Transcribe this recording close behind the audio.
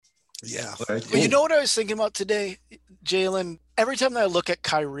Yeah. All right, Well, you cool. know what I was thinking about today, Jalen? Every time that I look at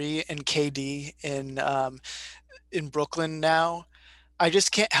Kyrie and KD in Brooklyn now, I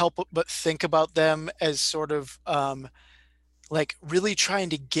just can't help but think about them as sort of like really trying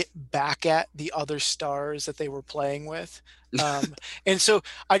to get back at the other stars that they were playing with. And so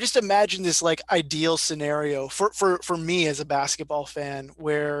I just imagine this like ideal scenario for me as a basketball fan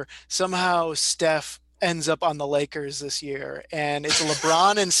where somehow Steph ends up on the Lakers this year and it's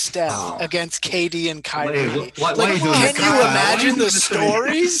LeBron and Steph Oh, against KD and wait, Kyrie. why Like, are you Come doing on, this can to me, you Kyle? Kyle. Why are you imagine doing the this to me?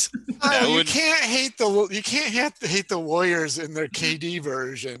 stories? Kyle, That would you can't hate the Warriors in their KD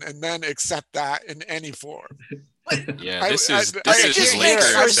version and then accept that in any form. yeah, I, this I, is I this It is just can't Laker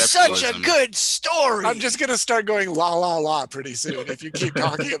makes hear. for such a exceptionalism. good I'm story. just gonna start going la la la pretty soon if you keep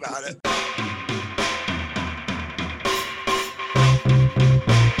talking about it.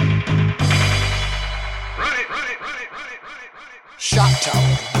 Shot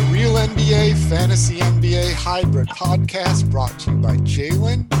Tower, the real NBA, fantasy NBA hybrid podcast brought to you by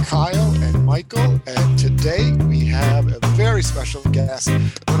Jalen, Kyle, and Michael. And today we have a very special guest,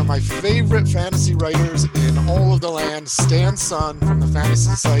 one of my favorite fantasy writers in all of the land, Stan Sun from the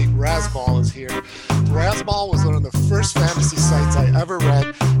fantasy site Razzball is here. Razzball was one of the first fantasy sites I ever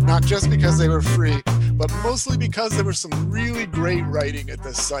read, not just because they were free, but mostly because there was some really great writing at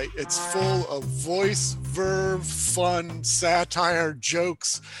this site. It's full of voice, verve, fun, satire,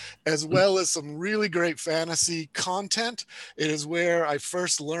 jokes, as well as some really great fantasy content. It is where I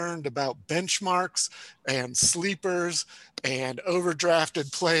first learned about benchmarks and sleepers and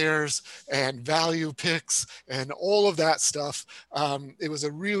overdrafted players and value picks and all of that stuff. It was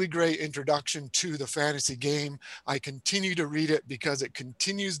a really great introduction to the fantasy game. I continue to read it because it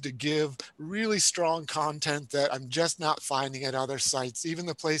continues to give really strong content that I'm just not finding at other sites. Even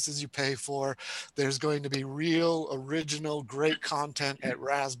the places you pay for, there's going to be real, original, great content at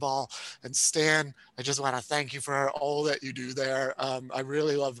Razzball. And Stan, I just want to thank you for all that you do there. I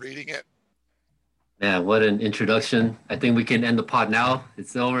really love reading it. Man, what an introduction. I think we can end the pod now.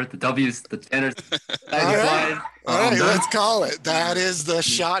 It's over. The W's, the Tanners, All right. satisfied. All I'm right, done. let's call it. That is the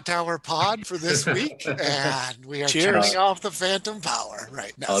Shot Tower pod for this week. And we are Cheers. turning off the Phantom Power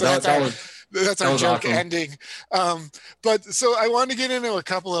right now. Oh, So that, that's our, was that's that our was joke awesome. ending. But so I want to get into a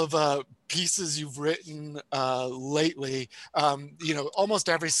couple of pieces you've written lately. Almost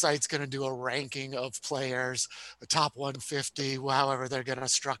every site's going to do a ranking of players, the top 150, however they're going to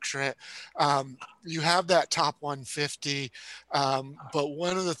structure it. You have that top 150, but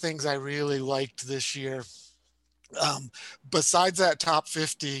one of the things I really liked this year, besides that top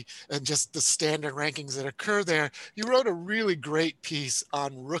 50 and just the standard rankings that occur there, you wrote a really great piece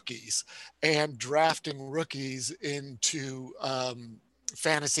on rookies and drafting rookies into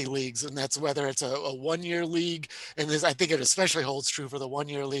fantasy leagues, and that's whether it's a 1 year league, and this, I think it especially holds true for the 1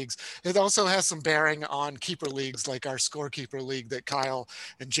 year leagues. It also has some bearing on keeper leagues like our scorekeeper league that Kyle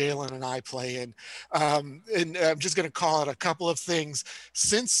and Jalen and I play in. And I'm just going to call out a couple of things.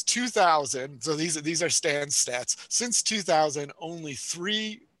 Since 2000, so these are Stan's stats. Since 2000, only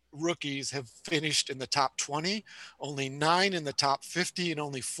 3 rookies have finished in the top 20, only 9 in the top 50, and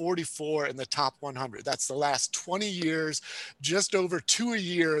only 44 in the top 100. That's the last 20 years, just over 2 a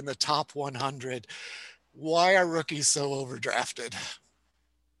year in the top 100. Why are rookies so overdrafted?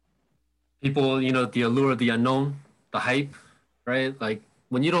 People, the allure of the unknown, the hype, right? Like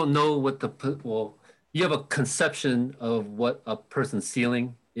when you don't know you have a conception of what a person's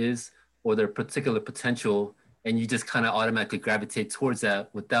ceiling is or their particular potential, and you just kind of automatically gravitate towards that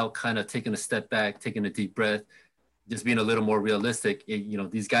without kind of taking a step back, taking a deep breath, just being a little more realistic.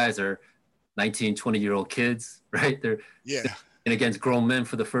 These guys are 19, 20-year-old kids, right? They're Yeah. and against grown men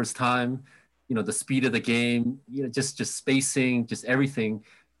for the first time. The speed of the game, just spacing, just everything.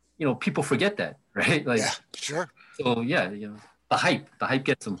 People forget that, right? Like, Yeah, sure. so yeah, the hype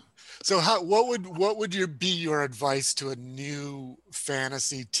gets them. So what would be your advice to a new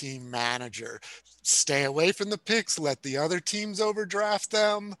fantasy team manager? Stay away from the picks, let the other teams overdraft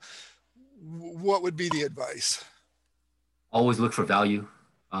them. What would be the advice? Always look for value.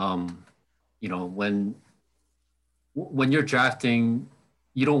 Um, when you're drafting,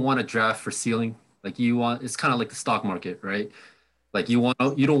 you don't want to draft for ceiling. Like it's kind of like the stock market, right? Like you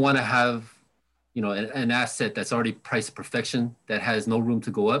don't want to have, an asset that's already priced to perfection that has no room to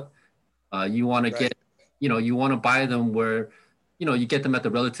go up. You want to Right. you want to buy them where, you get them at the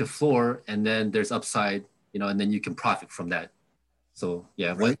relative floor and then there's upside, and then you can profit from that. So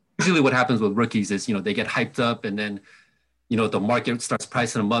yeah, Right. usually what happens with rookies is, they get hyped up and then, the market starts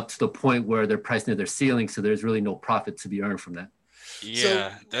pricing them up to the point where they're priced near their ceiling. So there's really no profit to be earned from that. So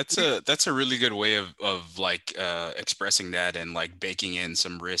Yeah, that's a really good way of like expressing that and like baking in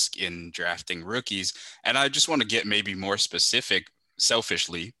some risk in drafting rookies. And I just want to get maybe more specific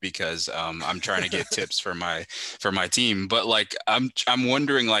selfishly because I'm trying to get tips for my team. But like I'm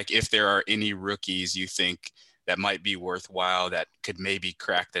wondering like if there are any rookies you think that might be worthwhile that could maybe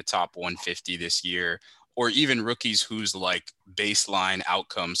crack the top 150 this year, or even rookies whose like baseline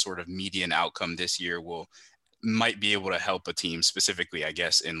outcome, sort of median outcome this year will might be able to help a team specifically, I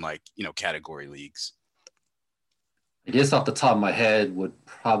guess, in like, category leagues. I guess off the top of my head would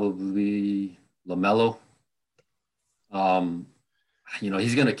probably LaMelo. Um,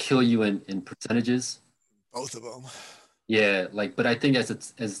 he's gonna kill you in percentages. both of them. Yeah, like, but I think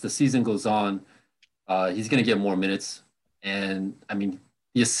as the season goes on, he's gonna get more minutes, and I mean,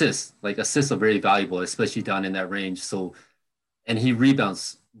 the assists are very valuable, especially down in that range. So, and he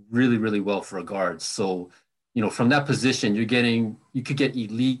rebounds really, really well for a guard. So, from that position, you could get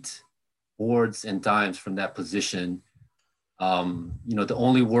elite boards and dimes from that position. The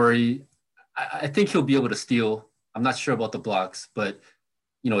only worry, I think he'll be able to steal. I'm not sure about the blocks, but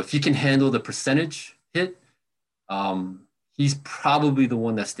if you can handle the percentage hit, he's probably the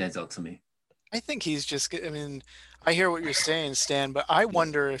one that stands out to me. I think he's just, I mean, I hear what you're saying, Stan, but I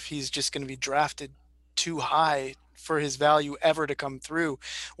wonder if he's just going to be drafted too high for his value ever to come through.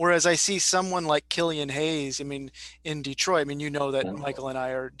 Whereas I see someone like Killian Hayes, I mean, in Detroit, I mean, that Michael and I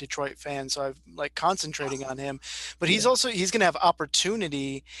are Detroit fans, so I'm like concentrating on him, but he's going to have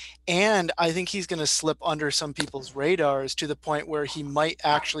opportunity. And I think he's going to slip under some people's radars to the point where he might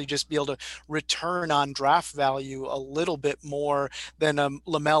actually just be able to return on draft value a little bit more than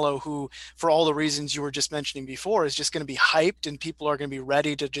LaMelo, who, for all the reasons you were just mentioning before, is just going to be hyped and people are going to be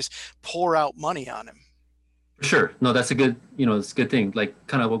ready to just pour out money on him. Sure. No, that's a good, it's a good thing. Like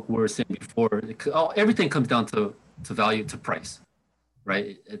kind of what we were saying before, everything comes down to value, to price,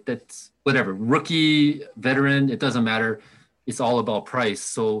 right? That's whatever, rookie, veteran, it doesn't matter. It's all about price.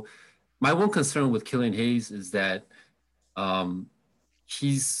 So my one concern with Killian Hayes is that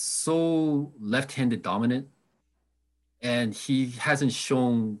he's so left-handed dominant, and he hasn't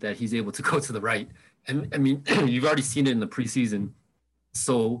shown that he's able to go to the right. And I mean, you've already seen it in the preseason.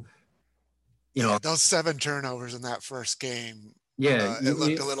 So, those 7 turnovers in that first game. Yeah, it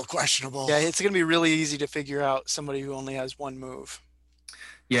looked a little questionable. Yeah, it's going to be really easy to figure out somebody who only has one move.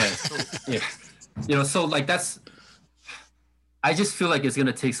 Yeah, so like I just feel like it's going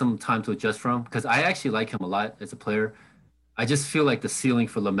to take some time to adjust from, because I actually like him a lot as a player. I just feel like the ceiling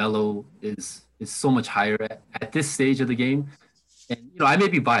for LaMelo is so much higher at this stage of the game. And, I may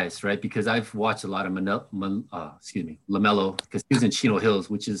be biased, right? Because I've watched a lot of LaMelo, because he was in Chino Hills,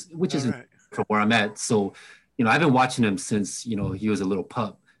 which is right from where I'm at. So, I've been watching him since, he was a little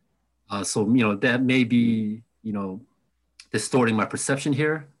pup. So, that may be, distorting my perception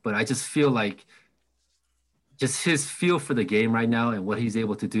here, but I just feel like just his feel for the game right now and what he's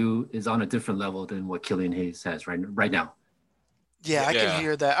able to do is on a different level than what Killian Hayes has right now. Yeah, I can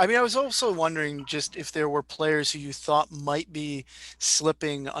hear that. I mean, I was also wondering just if there were players who you thought might be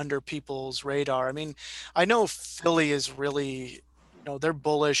slipping under people's radar. I mean, I know Philly is really, they're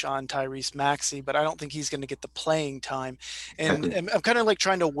bullish on Tyrese Maxey, but I don't think he's going to get the playing time. And I'm kind of like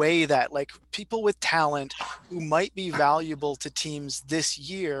trying to weigh that, like people with talent who might be valuable to teams this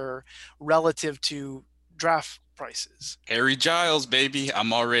year relative to draft prices. Harry Giles, baby.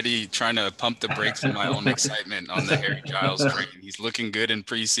 I'm already trying to pump the brakes on my own excitement on the Harry Giles train. He's looking good in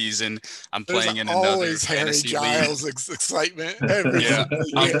preseason. I'm playing in another fantasy Giles league. Excitement.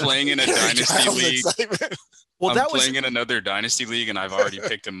 I'm playing in a dynasty league. Well, I'm playing in another dynasty league, and I've already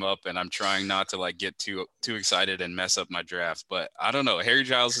picked him up, and I'm trying not to like get too excited and mess up my draft. But I don't know. Harry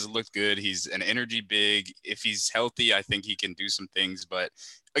Giles has looked good. He's an energy big. If he's healthy, I think he can do some things. But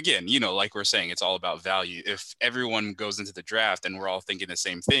again, like we're saying, it's all about value. If everyone goes into the draft and we're all thinking the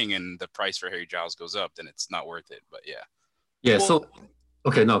same thing, and the price for Harry Giles goes up, then it's not worth it. But yeah. Yeah. So,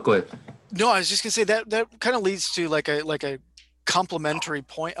 okay, no, go ahead. No, I was just gonna say that kind of leads to like a complementary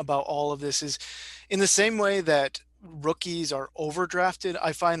point about all of this is, in the same way that rookies are overdrafted,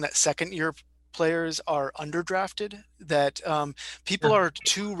 I find that second year players are underdrafted, that people are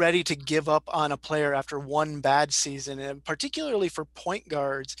too ready to give up on a player after one bad season. And particularly for point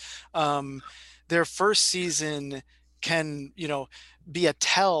guards, their first season can, be a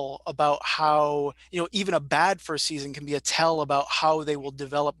tell about how, even a bad first season can be a tell about how they will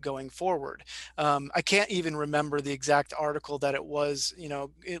develop going forward. I can't even remember the exact article that it was,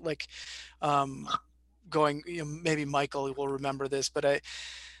 going, maybe Michael will remember this, but I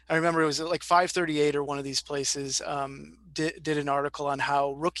remember it was like 538 or one of these places did an article on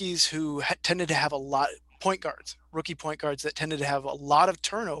how rookies who tended to have a lot rookie point guards that tended to have a lot of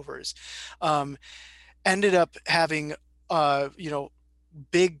turnovers, ended up having,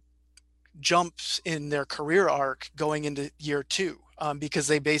 big jumps in their career arc going into year two, because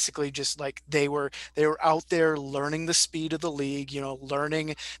they basically just like they were out there learning the speed of the league,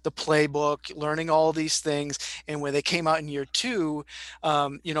 learning the playbook, learning all these things. And when they came out in year two,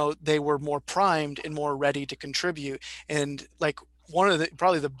 they were more primed and more ready to contribute. And like one of the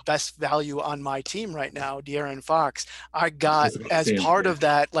probably the best value on my team right now, De'Aaron Fox, I got as part of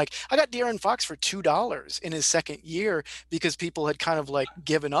that. Like I got De'Aaron Fox for $2 in his second year because people had kind of like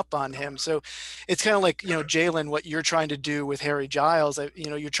given up on him. So it's kind of like, Jalen, what you're trying to do with Harry Giles,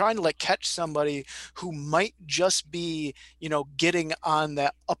 you're trying to like catch somebody who might just be, getting on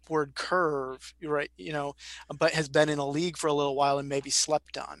that upward curve, right? But has been in a league for a little while and maybe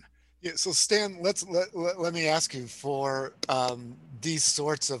slept on. Yeah, so Stan, let me ask you for these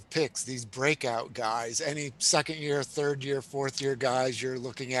sorts of picks, these breakout guys. Any second year, third year, fourth year guys you're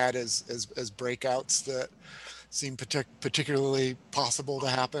looking at as breakouts that seem particularly possible to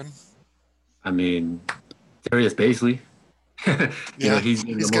happen? I mean, Darius Baisley. He's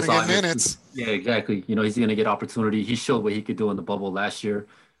going to get minutes. Yeah, exactly. He's going to get opportunity. He showed what he could do in the bubble last year.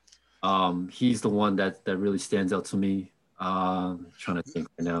 He's the one that really stands out to me. Trying to think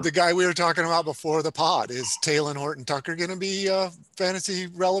right now. The guy we were talking about before the pod, is Talen Horton-Tucker going to be fantasy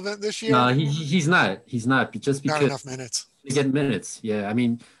relevant this year? No, he's not. He's not. Just because not enough minutes. To get minutes. Yeah, I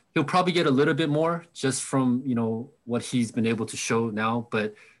mean, he'll probably get a little bit more just from what he's been able to show now,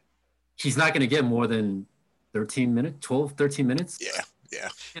 but he's not going to get more than 13 minutes. Yeah.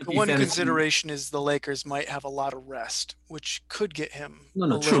 The one consideration is the Lakers might have a lot of rest, which could get him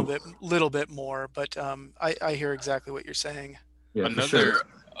little bit more. But I hear exactly what you're saying. Yeah,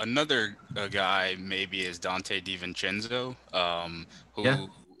 another guy maybe is Dante DiVincenzo, who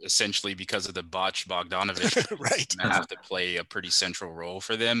essentially because of the botched Bogdanovich, right, have to play a pretty central role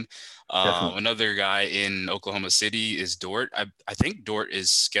for them. Another guy in Oklahoma City is Dort. I think Dort is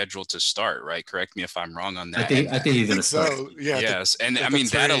scheduled to start, right? Correct me if I'm wrong on that. I think he's going to start. So, yeah. Yes, and I mean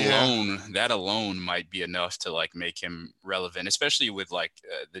that alone might be enough to like make him relevant, especially with like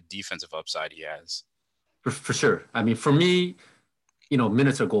the defensive upside he has. For sure. I mean, for me,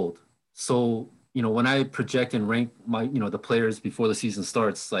 minutes are gold. So when I project and rank my, the players before the season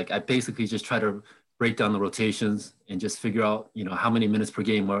starts, like I basically just try to break down the rotations and just figure out, how many minutes per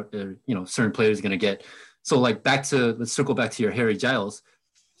game are, certain players are going to get. So like let's circle back to your Harry Giles.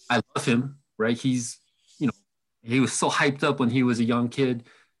 I love him, right? He's, he was so hyped up when he was a young kid,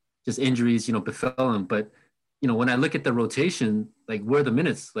 just injuries, befell him. But, when I look at the rotation, like where are the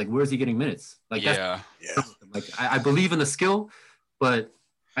minutes? Like, where is he getting minutes? Like, like I believe in the skill, but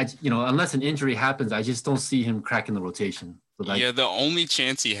unless an injury happens, I just don't see him cracking the rotation. So the only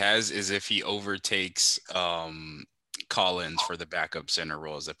chance he has is if he overtakes Collins for the backup center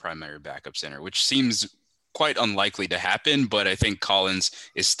role as the primary backup center, which seems quite unlikely to happen. But I think Collins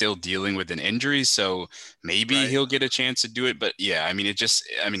is still dealing with an injury, so maybe he'll get a chance to do it. But yeah, I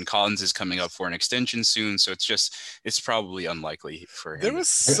mean, Collins is coming up for an extension soon, so it's probably unlikely for him. There was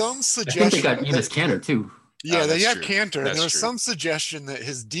some suggestion. I think they got Enes Kanter too. Yeah, they had Kanter, and there was some suggestion that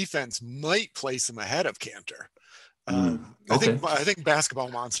his defense might place him ahead of Kanter. I think Basketball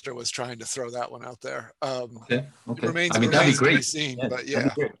Monster was trying to throw that one out there. Okay. Remains that'd be great. To be seen, but yeah.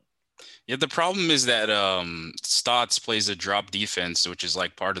 Yeah, the problem is that Stotts plays a drop defense, which is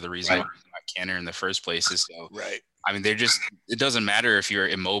like part of the reason why Kanter in the first place is so. Right. I mean, it doesn't matter if you're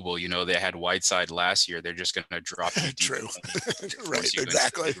immobile. They had Whiteside last year. They're just going to drop you. True. Right.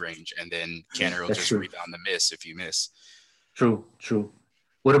 Exactly. Range, and then Kanter will just rebound the miss if you miss. True.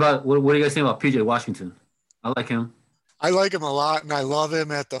 What do you guys think about PJ Washington? I like him. I like him a lot, and I love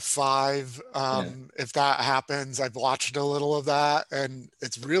him at the 5. If that happens, I've watched a little of that, and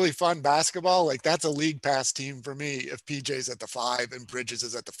it's really fun basketball. Like, that's a league pass team for me if PJ's at the 5 and Bridges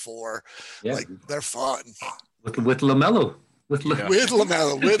is at the 4. Yeah. Like, they're fun. With LaMelo. With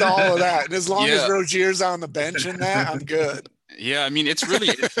LaMelo, with all of that. And as long as Rozier's on the bench in that, I'm good. Yeah, I mean, it's really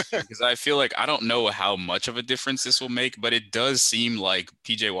interesting because I feel like I don't know how much of a difference this will make, but it does seem like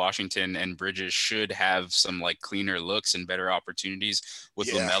PJ Washington and Bridges should have some like cleaner looks and better opportunities with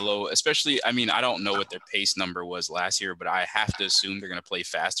LaMelo, especially. I mean, I don't know what their pace number was last year, but I have to assume they're going to play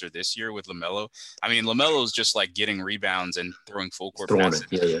faster this year with LaMelo. I mean, LaMelo's just like getting rebounds and throwing full court passes.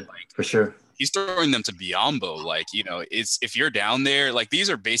 Yeah, for sure. He's throwing them to Biyombo. Like, it's if you're down there, like these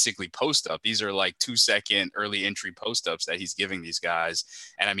are basically post up. These are like 2-second early entry post ups that he's giving these guys.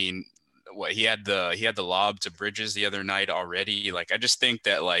 And I mean, what he had the lob to Bridges the other night already. Like I just think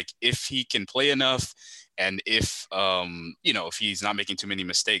that like if he can play enough, and if if he's not making too many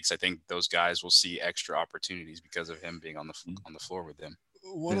mistakes, I think those guys will see extra opportunities because of him being on the floor with them.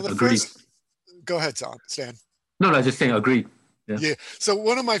 One of the agreed. first. Go ahead, Stan. No, I was just saying agreed. Yeah. So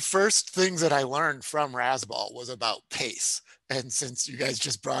one of my first things that I learned from Rasball was about pace. And since you guys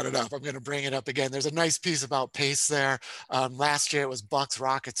just brought it up, I'm going to bring it up again. There's a nice piece about pace there. Last year it was Bucks,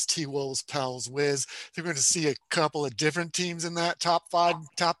 Rockets, T-Wolves, Pels, Wiz. They're going to see a couple of different teams in that top 5,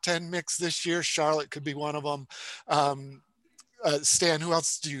 top 10 mix this year. Charlotte could be one of them. Stan, who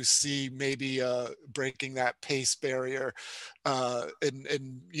else do you see maybe breaking that pace barrier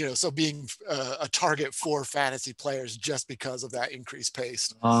and so being a target for fantasy players just because of that increased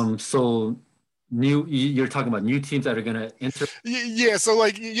pace? So you're talking about new teams that are going to enter? Yeah. So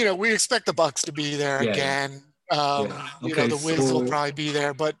like, we expect the Bucks to be there again. The Wiz will probably be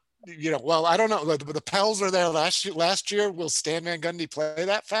there, but I don't know. The Pels are there last year. Will Stan Van Gundy play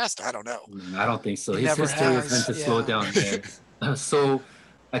that fast? I don't know. I don't think so. He His never history has. has been to slow down there. So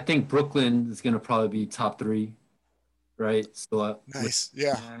I think Brooklyn is going to probably be top 3, right? So nice.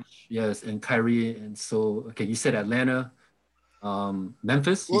 Nash, yes, and Kyrie. And so, okay, you said Atlanta,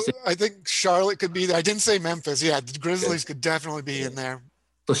 Memphis? Well, I think Charlotte could be there. I didn't say Memphis. Yeah, the Grizzlies could definitely be in there.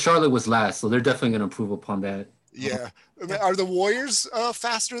 So Charlotte was last, so they're definitely going to improve upon that. Yeah. Are the Warriors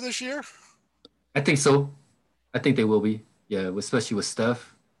faster this year? I think so. I think they will be. Yeah, especially with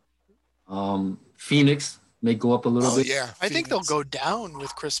Steph. Phoenix may go up a little bit. Yeah, I think they'll go down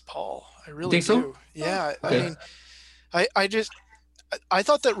with Chris Paul. I really think do. So? Yeah. Okay. I mean, I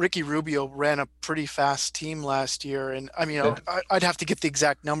thought that Ricky Rubio ran a pretty fast team last year. And I mean, I'd have to get the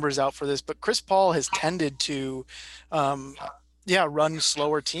exact numbers out for this, but Chris Paul has tended to, run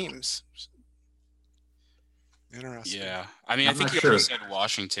slower teams. Interesting. Yeah. I mean, I think you already said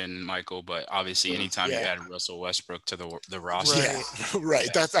Washington, Michael, but obviously anytime you add Russell Westbrook to the roster. Right. Right.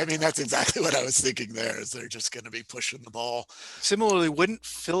 That's exactly what I was thinking there, is they're just going to be pushing the ball. Similarly, wouldn't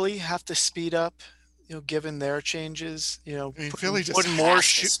Philly have to speed up, given their changes, Philly just putting more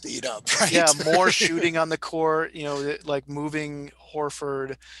speed up, right? Yeah, more shooting on the court, like moving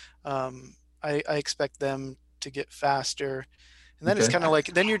Horford. I expect them to get faster. And then it's kind of like,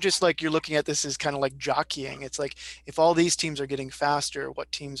 then you're just like, you're looking at this as kind of like jockeying. It's like, if all these teams are getting faster,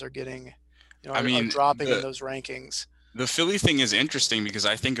 what teams are getting, are dropping in those rankings. The Philly thing is interesting because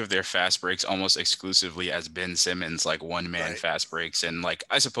I think of their fast breaks almost exclusively as Ben Simmons, like one-man fast breaks. And like,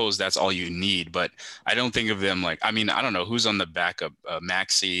 I suppose that's all you need, but I don't think of them like, I don't know who's on the backup,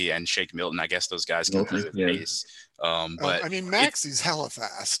 Maxey and Shake Milton. I guess those guys can play with pace. But Maxey's hella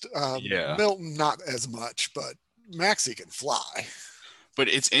fast. Milton, not as much, but Maxey can fly. But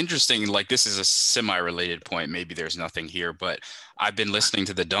it's interesting, like this is a semi-related point. Maybe there's nothing here, but I've been listening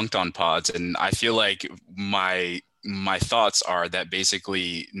to the Dunked On pods, and I feel like my thoughts are that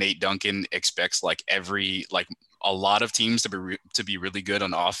basically Nate Duncan expects a lot of teams to be really good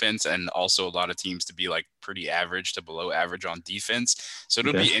on offense, and also a lot of teams to be like pretty average to below average on defense. So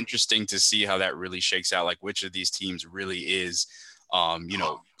it'll be interesting to see how that really shakes out, like which of these teams really is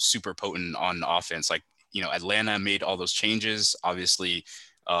super potent on offense. Like, Atlanta made all those changes. Obviously,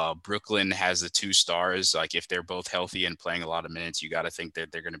 Brooklyn has the 2 stars. Like if they're both healthy and playing a lot of minutes, you got to think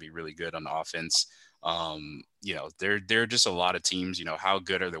that they're going to be really good on offense. There are just a lot of teams. How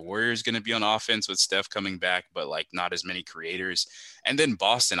good are the Warriors going to be on offense with Steph coming back, but like not as many creators? And then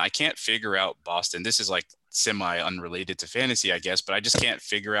Boston, I can't figure out Boston. This is like semi unrelated to fantasy, I guess, but I just can't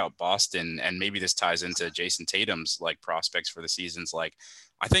figure out Boston. And maybe this ties into Jason Tatum's like prospects for the seasons. Like,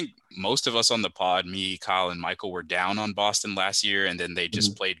 I think most of us on the pod, me, Kyle, and Michael, were down on Boston last year, and then they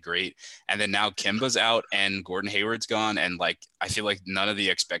just played great. And then now Kemba's out and Gordon Hayward's gone, and like I feel like none of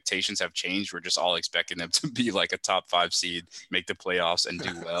the expectations have changed. We're just all expecting them to be like a top 5 seed, make the playoffs, and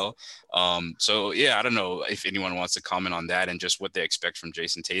do well. So yeah, I don't know if anyone wants to comment on that and just what they expect from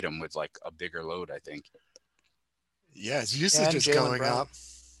Jason Tatum with like a bigger load, I think. Yeah, his usage is going up.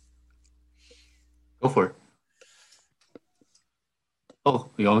 Go for it.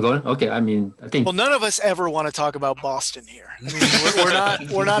 Oh, you want to go in? Okay, I think. Well, none of us ever want to talk about Boston here.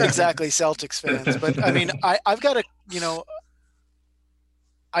 We're not exactly Celtics fans, but I've got a,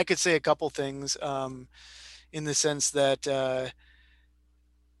 I could say a couple things, in the sense that,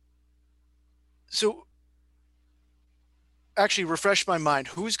 so actually refresh my mind.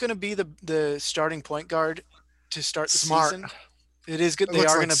 Who's going to be the starting point guard to start the season? It is good. They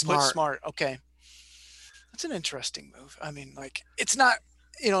are going to put Smart. Okay. That's an interesting move. It's not,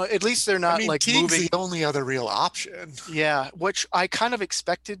 at least they're not like Teague's moving. The only other real option. Yeah, which I kind of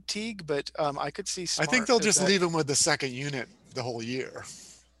expected Teague, but I could see Smart. I think they'll just leave him with the second unit the whole year.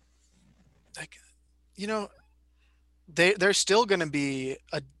 like, you know, they're still going to be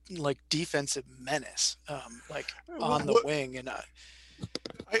a like defensive menace, like on the wing. And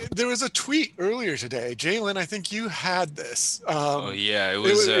there was a tweet earlier today, Jalen. I think you had this. Oh yeah, it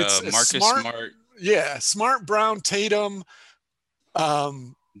was Marcus Smart. Yeah, Smart, Brown, Tatum.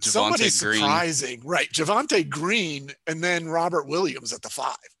 Somebody surprising, right? Javonte Green, and then Robert Williams at the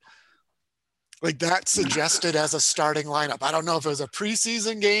 5. Like that suggested as a starting lineup. I don't know if it was a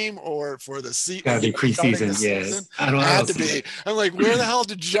preseason game or for the season. Gotta be preseason, yes. I don't know. Had to be. I'm like, where the hell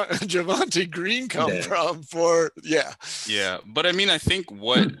did Javonte Green come from? Yeah, but I mean, I think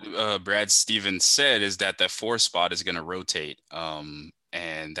what Brad Stevens said is that the 4 spot is going to rotate,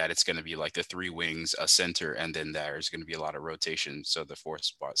 and that it's going to be like the 3 wings, a center, and then there's going to be a lot of rotation. So the 4th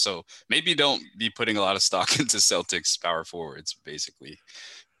spot. So maybe don't be putting a lot of stock into Celtics power forwards, basically.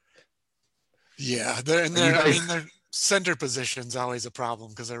 Yeah, their center position's always a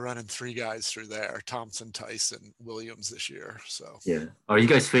problem because they're running 3 guys through there: Thompson, Tyson, Williams this year. So yeah, are you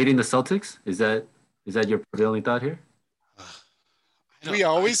guys fading the Celtics? Is that your prevailing thought here? We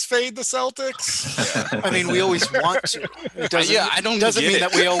always fade the Celtics. Yeah. I mean, we always want to. It doesn't, doesn't mean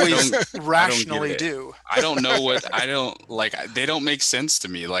that we always rationally do. I don't know they don't make sense to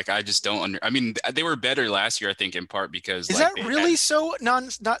me. Like, I just don't I mean, they were better last year, I think, in part because is that really so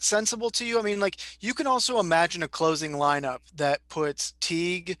not sensible to you? I mean, like, you can also imagine a closing lineup that puts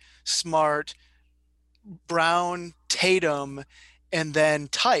Teague, Smart, Brown, Tatum, and then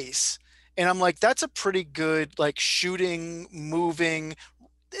Tice. And I'm like, that's a pretty good, like, shooting, moving.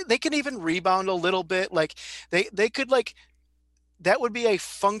 They can even rebound a little bit. Like they could, like, that would be a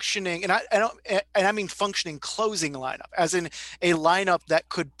functioning, and I mean functioning closing lineup, as in a lineup that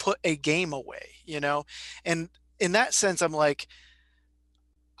could put a game away, And in that sense, I'm like,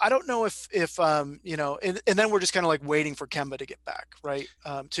 I don't know if and then we're just kind of like waiting for Kemba to get back, right?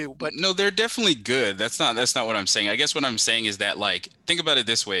 Too, but no, they're definitely good. That's not what I'm saying. I guess what I'm saying is that, like, think about it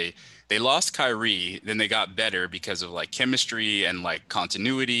this way: they lost Kyrie, then they got better because of like chemistry and like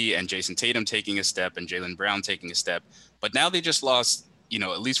continuity, and Jason Tatum taking a step and Jaylen Brown taking a step. But now they just lost,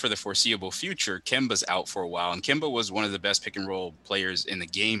 at least for the foreseeable future, Kemba's out for a while, and Kemba was one of the best pick and roll players in the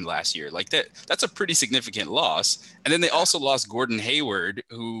game last year. Like that's a pretty significant loss. And then they also lost Gordon Hayward,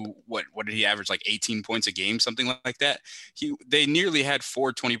 who what did he average, like 18 points a game, something like that. They nearly had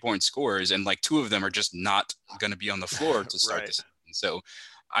 4 20-point scorers, and like 2 of them are just not going to be on the floor to start the season. So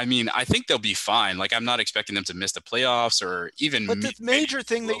I mean, I think they'll be fine. Like, I'm not expecting them to miss the playoffs or even. But the major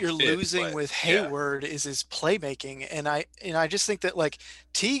thing that you're losing with Hayward is his playmaking, and I just think that, like,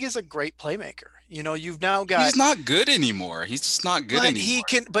 Teague is a great playmaker. You've now got. He's not good anymore. He's just not good anymore.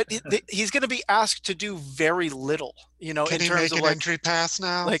 He's going to be asked to do very little. Can he make an entry pass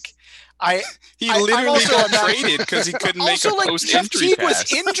now? Like. He literally got traded because he couldn't make a post entry pass.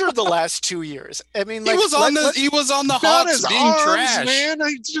 Was injured the last 2 years. I mean, like, he was on the Hawks being trash. Man,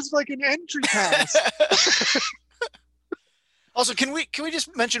 it's just like an entry pass. Also, can we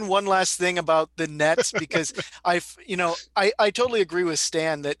just mention one last thing about the Nets, because I totally agree with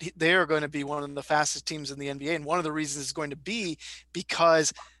Stan that they are going to be one of the fastest teams in the NBA, and one of the reasons is going to be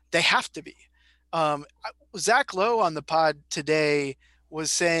because they have to be. Zach Lowe on the pod today was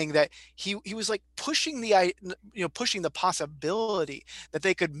saying that he was like pushing the possibility that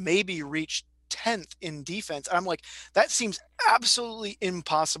they could maybe reach 10th in defense. I'm like, that seems absolutely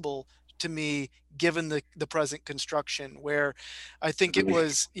impossible to me, given the present construction, where I think it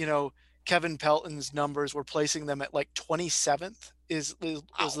was, Kevin Pelton's numbers were placing them at like 27th is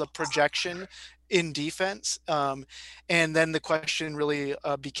the projection in defense. And then the question really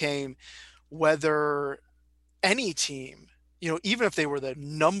became whether any team, even if they were the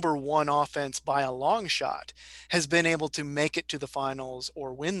number 1 offense by a long shot, has been able to make it to the finals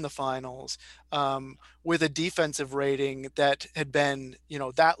or win the finals with a defensive rating that had been,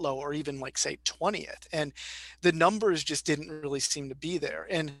 that low, or even like, say, 20th. And the numbers just didn't really seem to be there.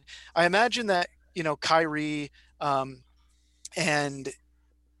 And I imagine that, Kyrie and,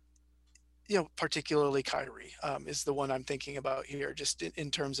 particularly Kyrie is the one I'm thinking about here, just in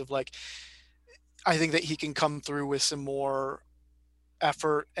terms of, like, I think that he can come through with some more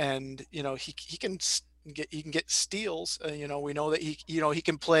effort, and he can get steals. We know that he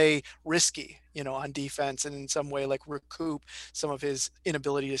can play risky, on defense, and in some way, like, recoup some of his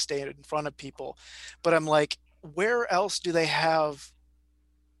inability to stay in front of people. But I'm like, where else do they have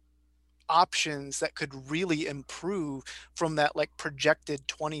options that could really improve from that, like, projected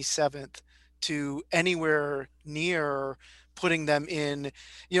 27th to anywhere near putting them in,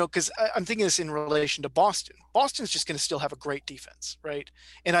 because I'm thinking this in relation to Boston. Boston's just going to still have a great defense, right?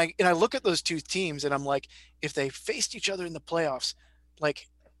 And I look at those 2 teams, and I'm like, if they faced each other in the playoffs, like,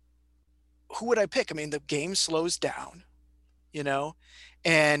 who would I pick? I mean, the game slows down,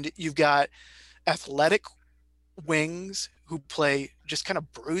 and you've got athletic wings who play just kind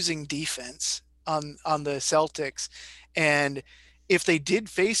of bruising defense on the Celtics. And if they did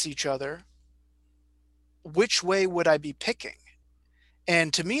face each other, which way would I be picking?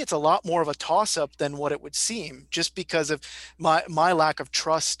 And to me, it's a lot more of a toss-up than what it would seem, just because of my lack of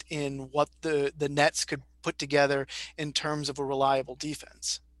trust in what the Nets could put together in terms of a reliable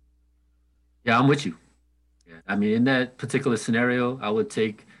defense. Yeah, I'm with you. Yeah, I mean, in that particular scenario, I would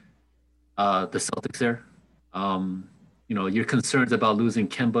take the Celtics there. Your concerns about losing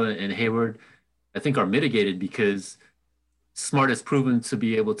Kemba and Hayward, I think, are mitigated because Smart has proven to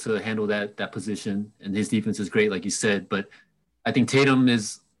be able to handle that position, and his defense is great, like you said. But I think Tatum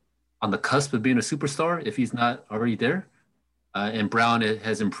is on the cusp of being a superstar if he's not already there. And Brown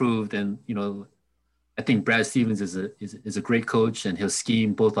has improved, and I think Brad Stevens is a great coach, and he'll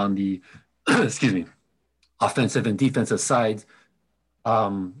scheme both on the excuse me, offensive and defensive sides.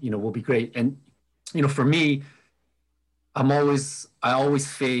 Will be great. And for me, I always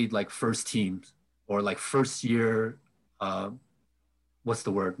fade like first teams or like first year. What's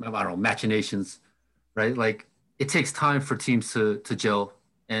the word? I don't know, machinations, right? Like it takes time for teams to gel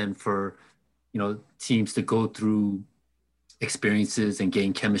and for teams to go through experiences and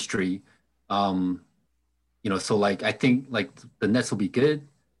gain chemistry. So like I think like the Nets will be good.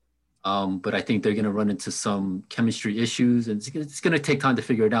 But I think they're going to run into some chemistry issues, and it's going to take time to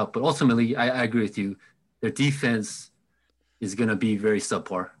figure it out. But ultimately, I agree with you. Their defense is going to be very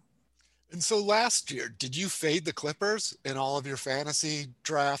subpar. And so last year, did you fade the Clippers in all of your fantasy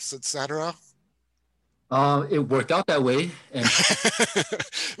drafts, etc.? It worked out that way. And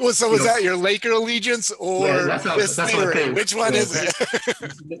well, so was that your Laker allegiance or this theory? Which one is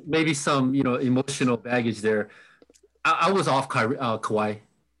it? Maybe some, emotional baggage there. I was off Kawhi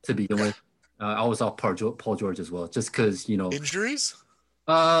to begin with. I was off Paul George as well, just because, injuries?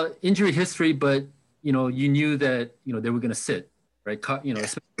 Injury history, but, you knew that, they were going to sit, right?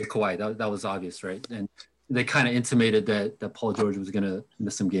 Especially with Kawhi, that was obvious, right? And they kind of intimated that Paul George was going to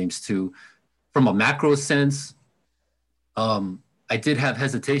miss some games too. From a macro sense, I did have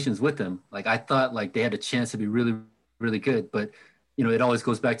hesitations with them. Like I thought like they had a chance to be really, really good, but, it always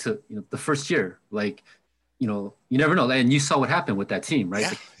goes back to, the first year, like, you never know. And you saw what happened with that team,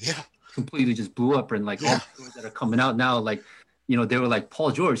 right? Yeah. Completely just blew up. And like all the things that are coming out now, like, they were like,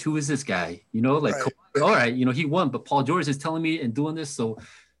 Paul George, who is this guy? Like, right. All right, he won, but Paul George is telling me and doing this. So,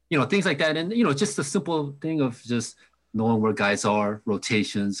 things like that. And, just the simple thing of just knowing where guys are,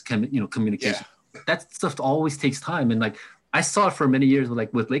 rotations, communication. Yeah. That stuff always takes time. And like, I saw it for many years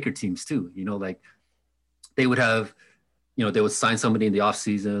with Laker teams too, like they would have, they would sign somebody in the off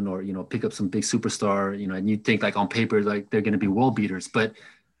season or, pick up some big superstar, and you think like on paper, like they're going to be world beaters, but,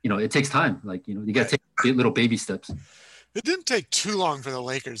 it takes time. Like, you got to take little baby steps. It didn't take too long for the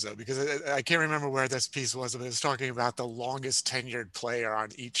Lakers though, because I can't remember where this piece was, but it was talking about the longest tenured player on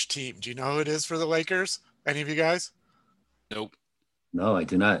each team. Do you know who it is for the Lakers? Any of you guys? Nope. No, I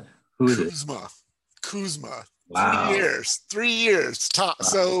do not. Who is it? Kuzma. Wow. 3 years top. Wow.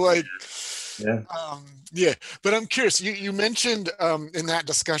 So like, yeah. But I'm curious. You mentioned in that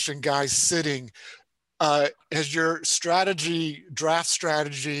discussion, guys sitting. Has your draft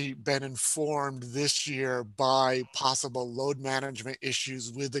strategy, been informed this year by possible load management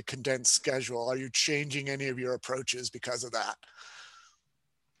issues with the condensed schedule? Are you changing any of your approaches because of that?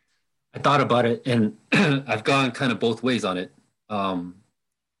 I thought about it, and I've gone kind of both ways on it.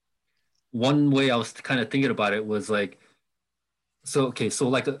 One way I was kind of thinking about it was like, so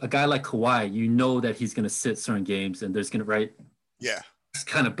like a guy like Kawhi, that he's going to sit certain games and there's going to, right? Yeah. It's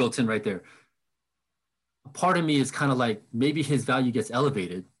kind of built in right there. Part of me is kind of like, maybe his value gets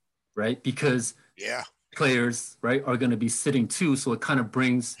elevated, right? Because players, right, are going to be sitting too. So it kind of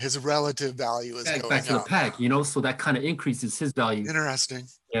brings his relative value is going back to the pack, so that kind of increases his value. Interesting.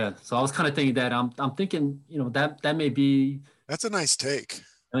 Yeah. So I was kind of thinking that I'm thinking, that may be. That's a nice take.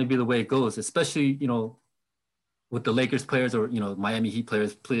 That may be the way it goes, especially, with the Lakers players or, Miami Heat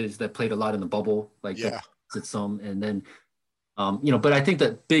players that played a lot in the bubble, like some, and then, but I think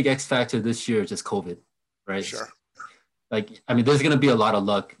the big X factor this year is just COVID, right? Sure. Like, I mean, there's going to be a lot of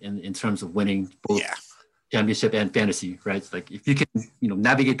luck in terms of winning both championship and fantasy, right? It's like if you can,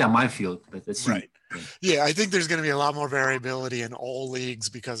 navigate that minefield, that's right. Yeah, I think there's going to be a lot more variability in all leagues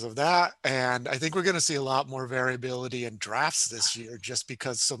because of that. And I think we're going to see a lot more variability in drafts this year just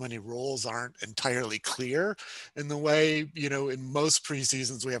because so many roles aren't entirely clear in the way, in most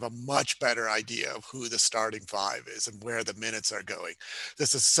preseasons, we have a much better idea of who the starting five is and where the minutes are going.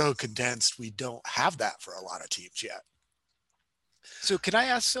 This is so condensed. We don't have that for a lot of teams yet. So can I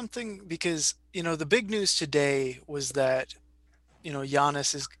ask something? Because, the big news today was that,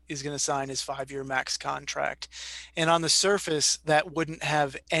 Giannis is going to sign his 5-year max contract. And on the surface, that wouldn't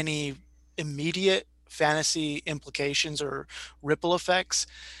have any immediate fantasy implications or ripple effects.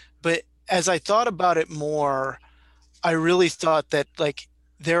 But as I thought about it more, I really thought that like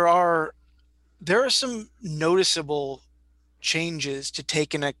there are there are some noticeable changes to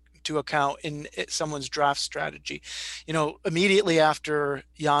take into account in someone's draft strategy. Immediately after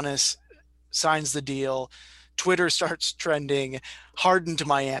Giannis signs the deal, Twitter starts trending Harden to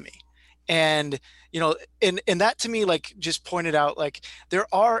Miami. And and that to me like just pointed out like there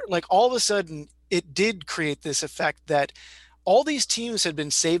are like all of a sudden it did create this effect that all these teams had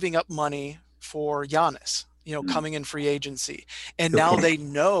been saving up money for Giannis, coming in free agency. And Good now point. they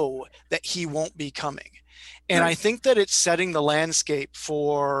know that he won't be coming. And I Right. think that it's setting the landscape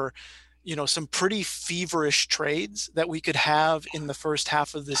for, some pretty feverish trades that we could have in the first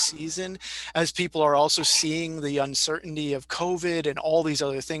half of the season, as people are also seeing the uncertainty of COVID and all these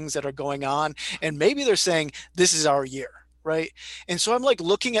other things that are going on. And maybe they're saying, this is our year. Right. And so I'm like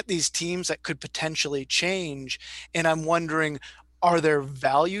looking at these teams that could potentially change. And I'm wondering, are there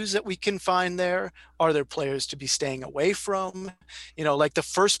values that we can find there? Are there players to be staying away from? Like the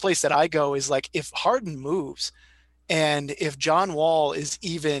first place that I go is like if Harden moves, and if John Wall is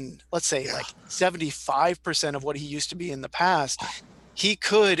even, let's say, Yeah. like 75% of what he used to be in the past, he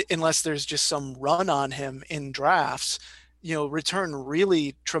could, unless there's just some run on him in drafts, return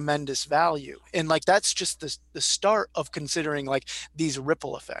really tremendous value. And like that's just the start of considering like these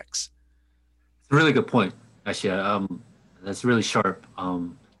ripple effects. It's a really good point, actually. That's really sharp.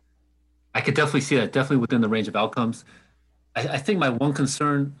 I could definitely see that, definitely within the range of outcomes. I think my one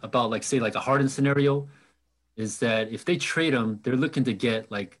concern about, like, say, like a Harden scenario is that if they trade him, they're looking to get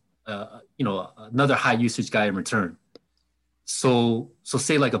like, another high usage guy in return. So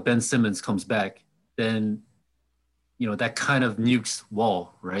say like a Ben Simmons comes back, then that kind of nukes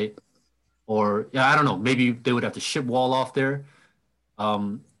Wall, right? Or yeah, I don't know. Maybe they would have to ship Wall off there. I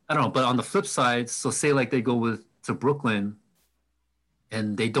don't know. But on the flip side, so say like they go with to Brooklyn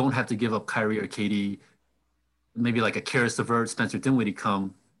and they don't have to give up Kyrie or KD, maybe like a Karis LeVert, Spencer Dinwiddie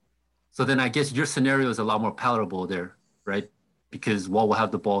come. So then I guess your scenario is a lot more palatable there, right? Because Wall will have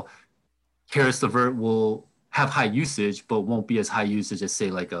the ball. Karis LeVert will have high usage, but won't be as high usage as,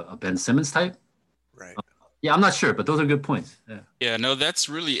 say, like a Ben Simmons type. Right. Yeah, I'm not sure, but those are good points. Yeah. Yeah, no, that's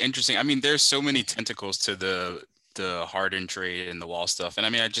really interesting. I mean, there's so many tentacles to the Harden trade and the Wall stuff. And I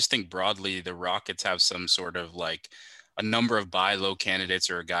mean, I just think broadly the Rockets have some sort of like a number of buy low candidates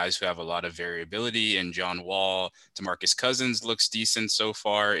or guys who have a lot of variability. And John Wall, DeMarcus Cousins looks decent so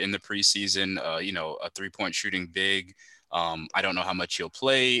far in the preseason. A 3-point shooting big. I don't know how much he'll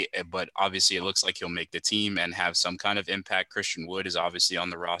play, but obviously it looks like he'll make the team and have some kind of impact. Christian Wood is obviously on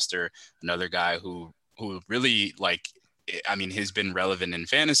the roster, another guy who really like, I mean, he's been relevant in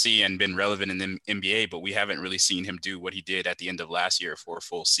fantasy and been relevant in the NBA, but we haven't really seen him do what he did at the end of last year for a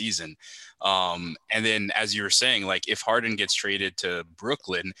full season. And then, as you were saying, like if Harden gets traded to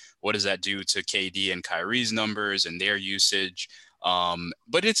Brooklyn, what does that do to KD and Kyrie's numbers and their usage?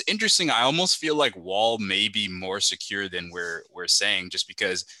 But it's interesting. I almost feel like Wall may be more secure than we're saying, just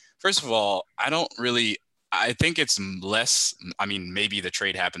because, first of all, I think it's less. I mean, maybe the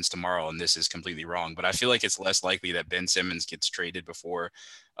trade happens tomorrow and this is completely wrong, but I feel like it's less likely that Ben Simmons gets traded before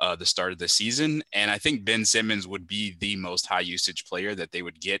the start of the season. And I think Ben Simmons would be the most high usage player that they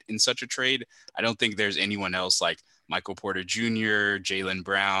would get in such a trade. I don't think there's anyone else like Michael Porter Jr., Jaylen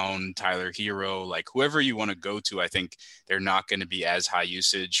Brown, Tyler Hero, like whoever you want to go to. I think they're not going to be as high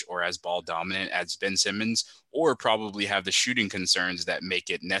usage or as ball dominant as Ben Simmons, or probably have the shooting concerns that make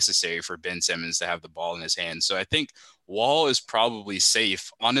it necessary for Ben Simmons to have the ball in his hands. So I think Wall is probably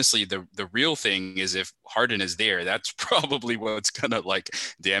safe. Honestly, the real thing is if Harden is there, that's probably what's going to like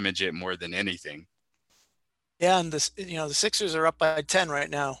damage it more than anything. Yeah, and the Sixers are up by 10 right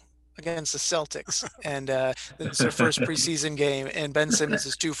now against the Celtics, and it's their first preseason game. And Ben Simmons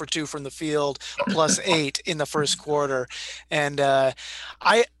is 2 for 2 from the field, +8 in the first quarter. And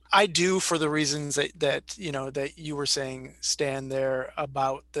I do, for the reasons that you were saying, Stan, there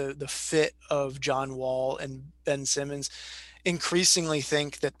about the fit of John Wall and Ben Simmons, increasingly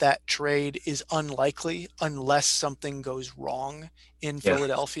think that trade is unlikely unless something goes wrong in Yeah.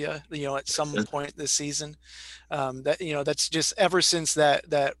 Philadelphia, at some point this season. That's just ever since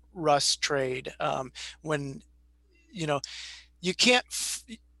that Russ trade, when, you can't,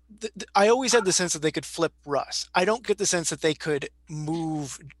 I always had the sense that they could flip Russ. I don't get the sense that they could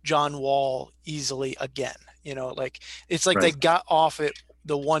move John Wall easily again. Like it's like they Right. got off it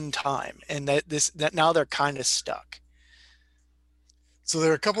the one time and that now they're kind of stuck. So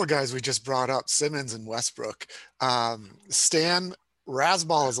there are a couple of guys we just brought up, Simmons and Westbrook. Stan,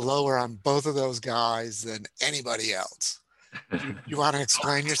 Rasball is lower on both of those guys than anybody else. You want to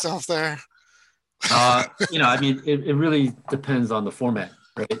explain yourself there? I mean, it really depends on the format,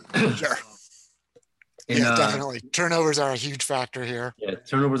 right? Sure. And, yeah, definitely. Turnovers are a huge factor here. Yeah,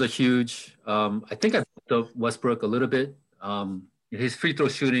 turnovers are huge. I think I picked up Westbrook a little bit. His free throw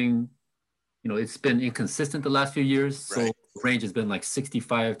shooting, it's been inconsistent the last few years. So Right. range has been like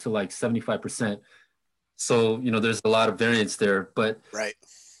 65 to like 75%. So, there's a lot of variance there, but Right.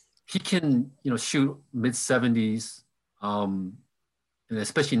 he can, shoot mid 70s. And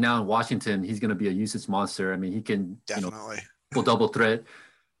especially now in Washington, he's going to be a usage monster. I mean, he can, Definitely. double threat.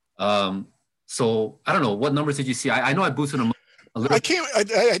 So I don't know, what numbers did you see? I know I boosted him a little.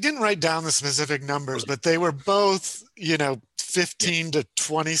 I didn't write down the specific numbers, but they were both, 15 to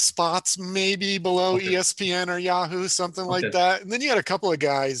 20 spots, maybe below Okay. ESPN or Yahoo, something like that. And then you had a couple of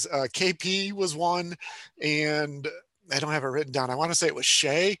guys. KP was one, and I don't have it written down. I want to say it was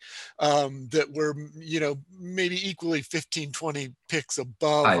Shea, that were, maybe equally 15, 20 picks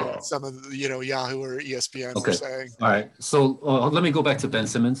above Right. some of the, Yahoo or ESPN were Okay. saying. All right. So let me go back to Ben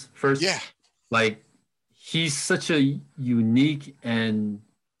Simmons first. Yeah. Like, he's such a unique and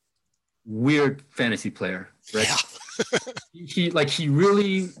weird fantasy player, right? Yeah. he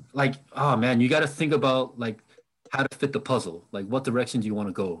really, oh man, you got to think about like how to fit the puzzle. Like, what direction do you want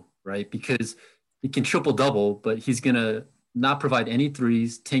to go, right? Because he can triple double, but he's gonna not provide any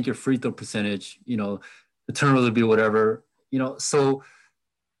threes, tank your free throw percentage, the turnover will be whatever, so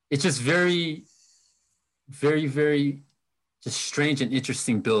it's just very, very, very just strange and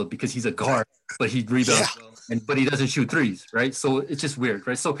interesting build because he's a guard, but he rebounds but he doesn't shoot threes, right? So it's just weird,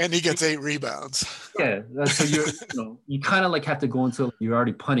 right? So And he gets 8 rebounds. yeah, so you kind of like have to go into, you're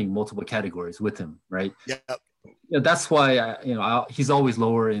already punting multiple categories with him, right? Yep. That's why he's always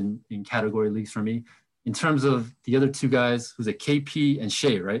lower in category leagues for me. In terms of the other two guys, who's a KP and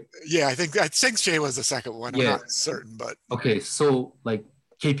Shea, right? Yeah, I think Shea was the second one. I'm not certain, but okay. So like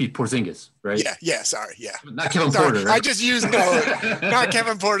KP Porzingis, right? Yeah. Sorry, yeah. Not Kevin Porter. Right? I just used not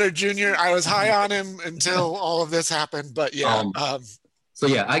Kevin Porter Jr. I was high on him until all of this happened, but yeah. So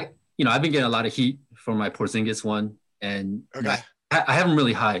yeah, I've been getting a lot of heat for my Porzingis one, and okay. I have him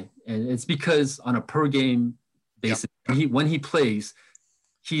really high, and it's because on a per game basis, when he plays,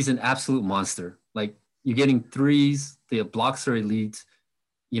 he's an absolute monster. Like, you're getting threes, the blocks are elite,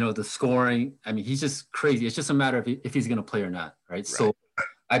 the scoring. I mean, he's just crazy. It's just a matter of if he's going to play or not, right? So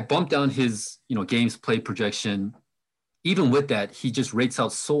I bumped down his, games played projection. Even with that, he just rates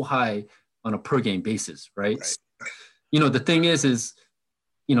out so high on a per game basis, right? The thing is,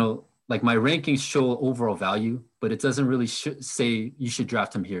 like, my rankings show overall value, but it doesn't really say you should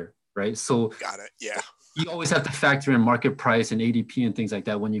draft him here, right? So got it. Yeah. You always have to factor in market price and ADP and things like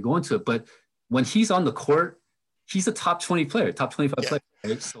that when you go into it. But when he's on the court, he's a top 20 player, top 25 player,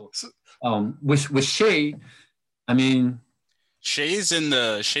 right? So with Shea, I mean, Shea's in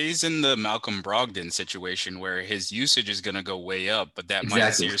the Malcolm Brogdon situation where his usage is going to go way up, but that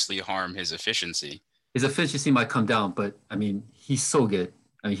might seriously harm his efficiency. His efficiency might come down, but I mean, he's so good.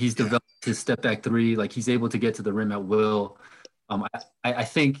 I mean, he's developed his step back three. Like, he's able to get to the rim at will. I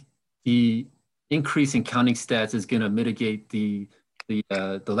think the increase in counting stats is going to mitigate the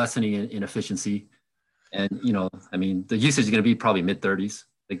lessening in efficiency. And, I mean, the usage is going to be probably mid 30s.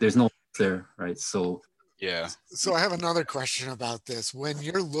 Like, there's no there, right? So, yeah. So I have another question about this. When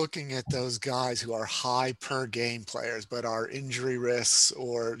you're looking at those guys who are high per game players, but are injury risks,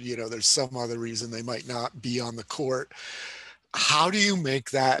 or, there's some other reason they might not be on the court, how do you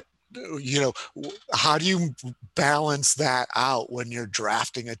make that, how do you balance that out when you're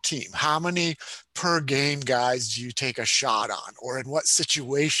drafting a team? How many per game guys do you take a shot on, or in what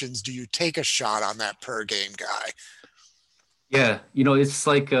situations do you take a shot on that per game guy? Yeah. It's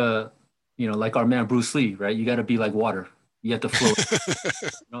like, like our man Bruce Lee, right? You got to be like water. You have to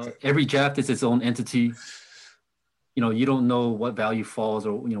flow. Every draft is its own entity. You don't know what value falls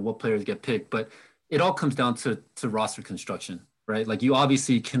or what players get picked, but it all comes down to roster construction, right? Like, you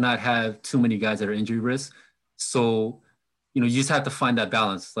obviously cannot have too many guys that are injury risk. So, you just have to find that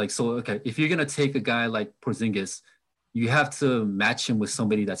balance. Like, so, okay, if you're gonna take a guy like Porzingis, you have to match him with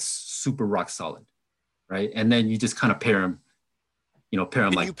somebody that's super rock solid, right? And then you just kind of pair him. Can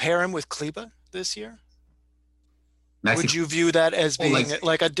you pair him with Kleber this year? Maxi, would you view that as being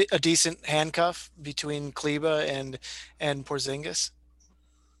like a decent handcuff between Kleber and Porzingis?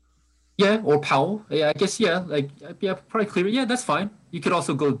 Yeah, or Powell. Yeah, I guess, probably Kleber. Yeah, that's fine. You could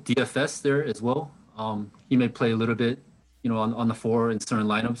also go DFS there as well. He may play a little bit, on the 4 in certain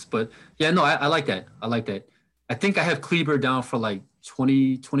lineups. But yeah, no, I like that. I I think I have Kleber down for like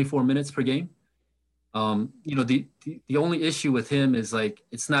 20, 24 minutes per game. The only issue with him is like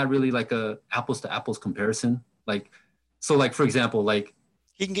it's not really like a apples to apples comparison. Like, so like for example, like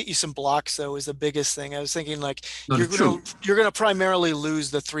He can get you some blocks though is the biggest thing. I was thinking like no, you're gonna primarily lose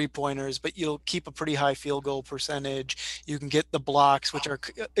the 3-pointers, but you'll keep a pretty high field goal percentage. You can get the blocks, which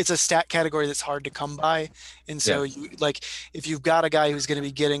it's a stat category that's hard to come by. And so you like if you've got a guy who's going to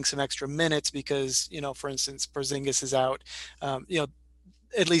be getting some extra minutes because for instance Porzingis is out,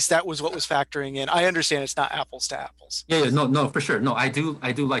 at least that was what was factoring in. I understand it's not apples to apples. Yeah, no, for sure. No, I do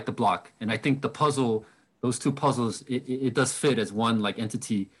like the block, and I think the puzzle, those two puzzles, it does fit as one like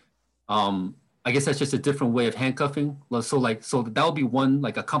entity. I guess that's just a different way of handcuffing. So that would be one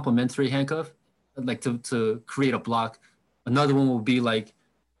like a complementary handcuff, like to create a block. Another one would be like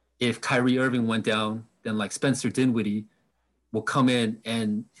if Kyrie Irving went down, then like Spencer Dinwiddie will come in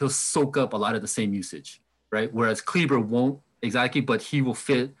and he'll soak up a lot of the same usage, right? Whereas Kleber won't. Exactly, but he will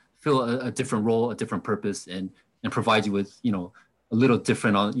fill a different role, a different purpose, and provide you with a little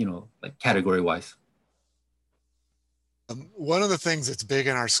different on like category wise. One of the things that's big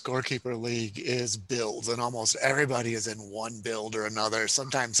in our scorekeeper league is builds, and almost everybody is in one build or another.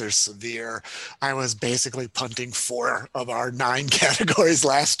 Sometimes they're severe. I was basically punting 4 of our 9 categories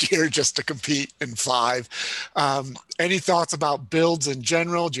last year just to compete in 5. Any thoughts about builds in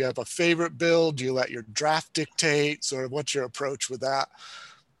general? Do you have a favorite build? Do you let your draft dictate? Sort of what's your approach with that?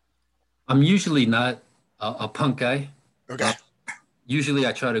 I'm usually not a punt guy. Okay. Usually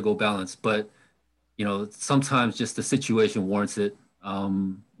I try to go balanced, but sometimes just the situation warrants it.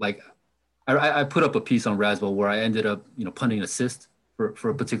 Like I put up a piece on Razzball where I ended up, punting an assist for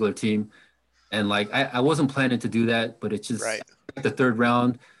a particular team. And like, I wasn't planning to do that, but it's just the 3rd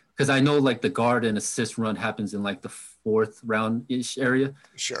round. Cause I know like the guard and assist run happens in like the 4th round-ish area.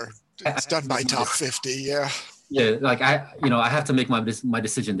 Sure. It's done by top 50. Yeah. Yeah. Like I have to make my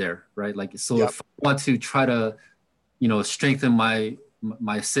decision there. Right. Like, so if I want to try to, strengthen my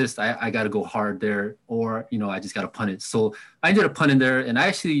assist, I got to go hard there, or I just got to punt it. So I ended up punting there, and I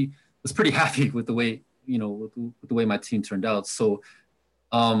actually was pretty happy with the way with the way my team turned out. So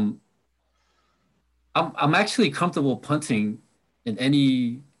I'm actually comfortable punting in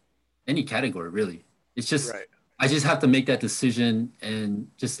any category really. It's just I just have to make that decision and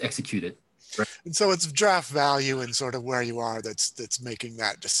just execute it. Right. And so it's draft value and sort of where you are that's making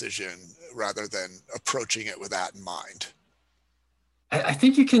that decision rather than approaching it with that in mind. I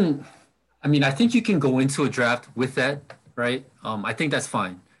think you can. I think you can go into a draft with that, right? I think that's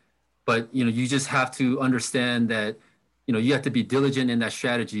fine, but you just have to understand that you have to be diligent in that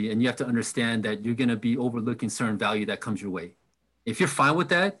strategy, and you have to understand that you're going to be overlooking certain value that comes your way. If you're fine with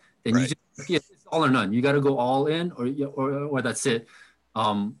that, then it's all or none. You got to go all in, or that's it.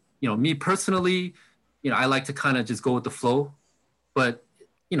 Me personally, I like to kind of just go with the flow, but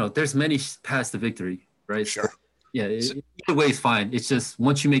there's many paths to victory, right? Sure. So, yeah, either way is fine. It's just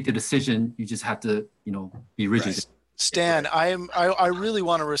once you make the decision, you just have to, be rigid. Right. Stan, I really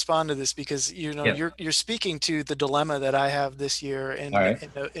want to respond to this because you're speaking to the dilemma that I have this year in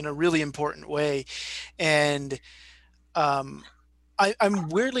a really important way, and I'm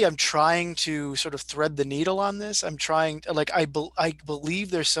trying to sort of thread the needle on this. I'm trying to, like, I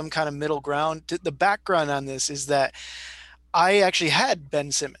believe there's some kind of middle ground. The background on this is that I actually had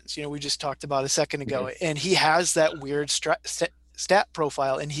Ben Simmons, we just talked about a second ago, and he has that weird stat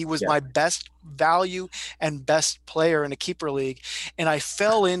profile, and he was my best value and best player in a keeper league. And I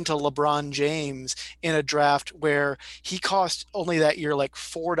fell into LeBron James in a draft where he cost only that year like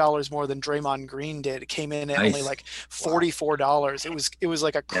 $4 more than Draymond Green did. It came in at only like $44. It was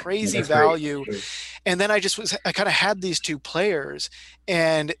like a crazy value. And then I kind of had these 2 players,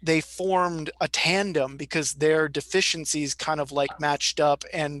 and they formed a tandem because their deficiencies kind of like matched up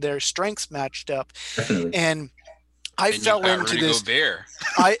and their strengths matched up. Definitely. And I fell into Rudy this. Gobert.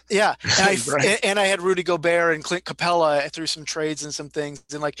 And I had Rudy Gobert and Clint Capella through some trades and some things.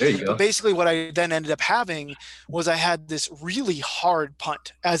 And like, basically what I then ended up having was I had this really hard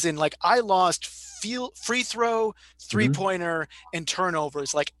punt, as in like I lost free throw, 3-pointer, and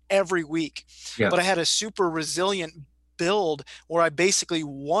turnovers like every week. Yeah. But I had a super resilient build where I basically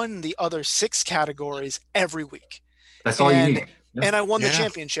won the other 6 categories every week. That's all you need. Yeah. And I won the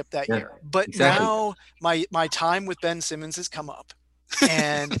championship that year. But now my time with Ben Simmons has come up.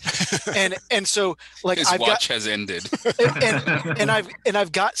 And so like his watch has ended. And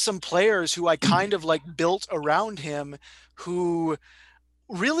I've got some players who I kind of like built around him who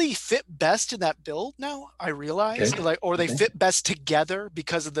really fit best in that build now, I realize. Okay. Or they Okay. fit best together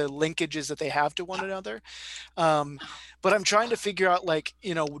because of the linkages that they have to one another. But I'm trying to figure out,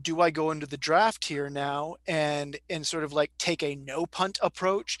 do I go into the draft here now and sort of take a no punt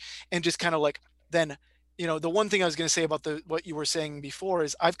approach and just kind of then, the one thing I was going to say about what you were saying before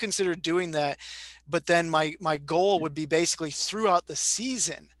is I've considered doing that, but then my goal would be basically throughout the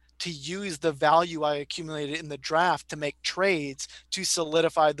season to use the value I accumulated in the draft to make trades to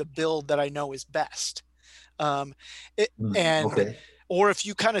solidify the build that I know is best. Okay. Or if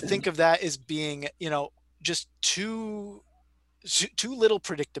you kind of think of that as being, just too little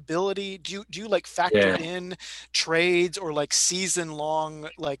predictability, do you factor in trades or season long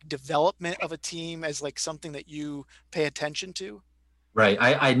development of a team as something that you pay attention to? Right.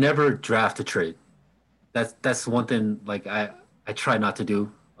 I never draft a trade. That's one thing I try not to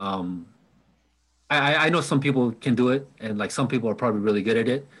do. I know some people can do it, and some people are probably really good at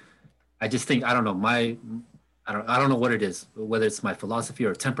it. I just think I don't know I don't know what it is, whether it's my philosophy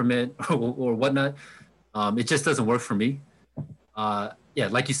or temperament or whatnot. It just doesn't work for me. Yeah,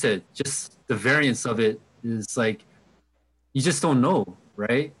 like you said, just the variance of it is you just don't know,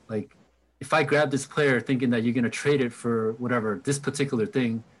 right? If I grab this player thinking that you're gonna trade it for whatever this particular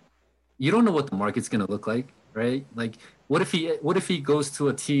thing, you don't know what the market's gonna look like, right? What if he goes to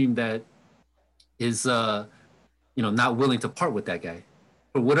a team that is not willing to part with that guy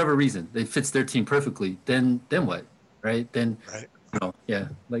for whatever reason? It fits their team perfectly. Then what, right? Then Right. Yeah,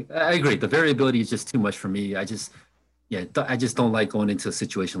 I agree. The variability is just too much for me. I just don't like going into a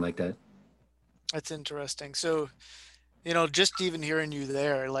situation like that. That's interesting. So, just even hearing you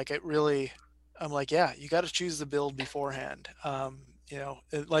there, it really, I'm yeah, you got to choose the build beforehand.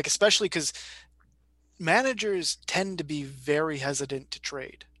 Especially because managers tend to be very hesitant to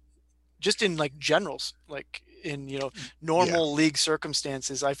trade, just in generals, in normal league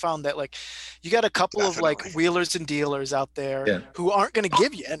circumstances. I found that you got a couple Definitely. of wheelers and dealers out there Yeah. who aren't going to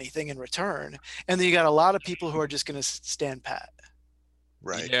give you anything in return, and then you got a lot of people who are just going to stand pat.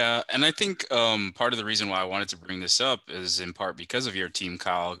 Right. Yeah, and I think part of the reason why I wanted to bring this up is in part because of your team,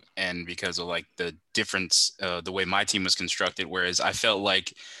 Kyle, and because of the difference, the way my team was constructed. Whereas I felt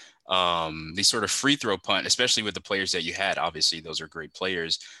the sort of free throw punt, especially with the players that you had, obviously those are great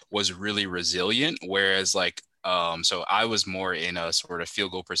players, was really resilient. Whereas so I was more in a sort of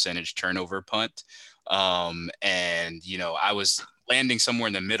field goal percentage turnover punt. And I was landing somewhere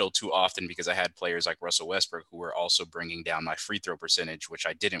in the middle too often because I had players like Russell Westbrook who were also bringing down my free throw percentage, which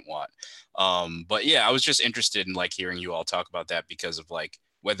I didn't want. But yeah, I was just interested in hearing you all talk about that because of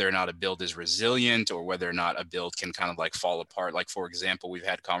whether or not a build is resilient or whether or not a build can kind of fall apart. For example, we've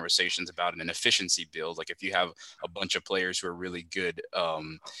had conversations about an efficiency build. If you have a bunch of players who are really good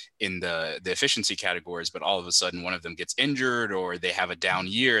in the efficiency categories, but all of a sudden one of them gets injured or they have a down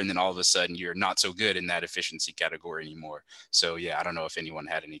year, and then all of a sudden you're not so good in that efficiency category anymore. So yeah, I don't know if anyone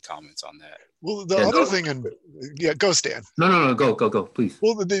had any comments on that. Well, the other thing, go Stan. No, go, please.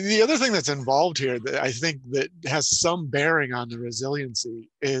 Well, the other thing that's involved here that I think that has some bearing on the resiliency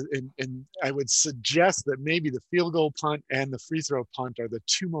is, and I would suggest that maybe the field goal punt and the free throw punt are the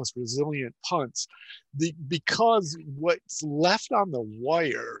two most resilient punts, because what's left on the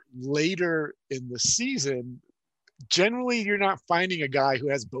wire later in the season, generally you're not finding a guy who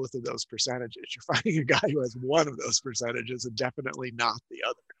has both of those percentages. You're finding a guy who has one of those percentages and definitely not the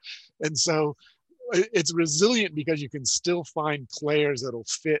other. And so it's resilient because you can still find players that'll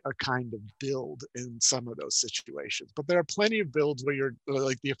fit a kind of build in some of those situations. But there are plenty of builds where you're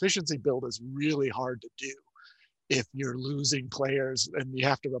the efficiency build is really hard to do if you're losing players and you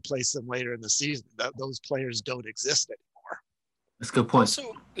have to replace them later in the season. Those players don't exist anymore. That's a good point.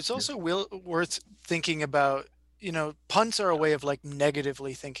 It's also worth thinking about, punts are a way of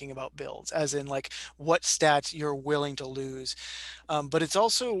negatively thinking about builds, as in what stats you're willing to lose. But it's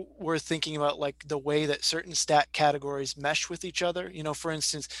also worth thinking about the way that certain stat categories mesh with each other. For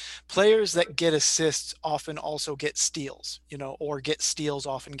instance, players that get assists often also get steals, or get steals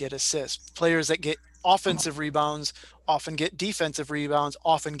often get assists. Players that get offensive rebounds often get defensive rebounds,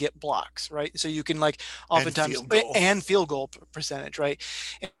 often get blocks, right? So you can oftentimes and field goal percentage, right?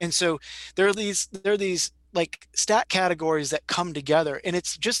 And so there are these stat categories that come together, and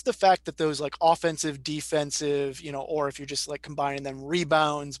it's just the fact that those offensive, defensive, or if you're just combining them,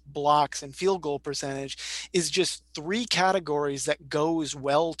 rebounds, blocks, and field goal percentage is just three categories that goes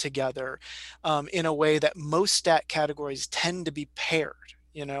well together in a way that most stat categories tend to be paired,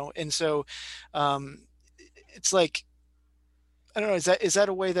 and so it's I don't know, is that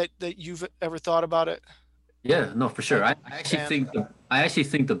a way that you've ever thought about it? Yeah, no, for sure. I actually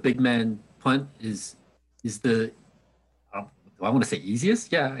think the big man punt is the I want to say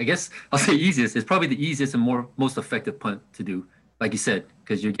easiest. Yeah, I guess I'll say easiest. It's probably the easiest and most effective punt to do, like you said,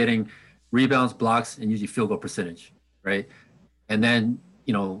 because you're getting rebounds, blocks, and usually field goal percentage, right? And then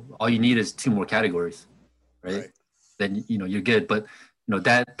all you need is 2 more categories, right? Then you're good. But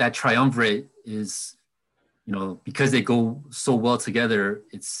that triumvirate is because they go so well together,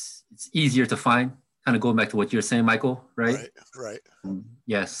 it's easier to find. Kind of going back to what you're saying, Michael, right? Right.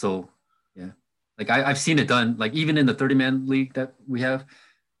 Yeah. So yeah, like I've seen it done. Like even in the 30-man league that we have,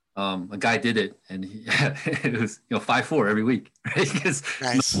 a guy did it, and it was 5-4 every week, right?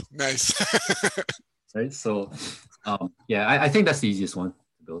 Nice. Right. So yeah, I think that's the easiest one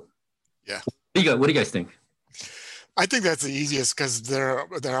to build. Yeah. What do you guys think? I think that's the easiest because there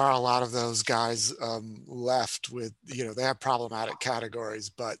are a lot of those guys left with, they have problematic categories,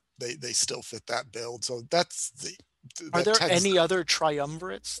 but they still fit that build. So Are there any other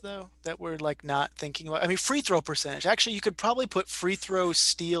triumvirates though that we're like not thinking about? I mean, free throw percentage. Actually, you could probably put free throw,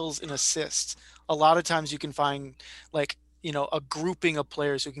 steals, and assists. A lot of times you can find like a grouping of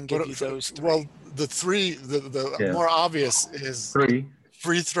players who can give you those 3. Well, the more obvious is 3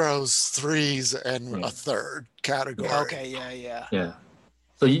 free throws, threes, and a third category. Okay, yeah.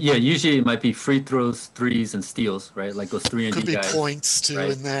 So yeah, usually it might be free throws, threes, and steals, right? Like those 3 and could D be guys, points too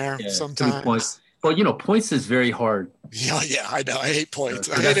in there sometimes. Points. But points is very hard. Yeah, I know. I hate points.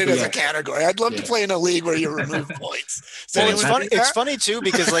 I hate it as a category. I'd love to play in a league where you remove points. Well, it's funny too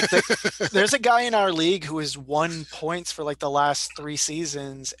because like there's a guy in our league who has won points for like the last 3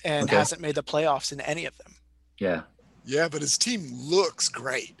 seasons and hasn't made the playoffs in any of them. Yeah. Yeah, but his team looks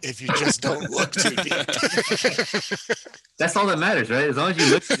great if you just don't look too deep. That's all that matters, right? As long as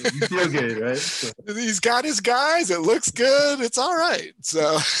you look good, you feel good, right? So. He's got his guys. It looks good. It's all right.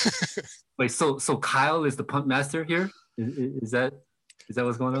 So wait, so Kyle is the punt master here? Is that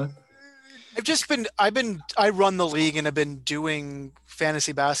what's going on? I run the league and have been doing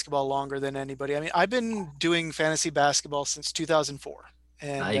fantasy basketball longer than anybody. I mean, I've been doing fantasy basketball since 2004.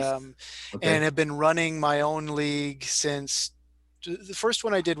 And nice. And have been running my own league since the first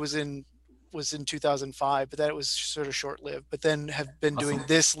one I did was in 2005, but that was sort of short-lived. But then have been doing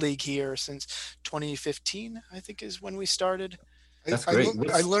this league here since 2015, I think is when we started. That's great.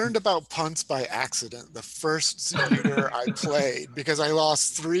 I learned about punts by accident the first year I played because I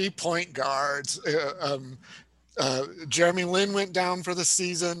lost 3 point guards. Jeremy Lin went down for the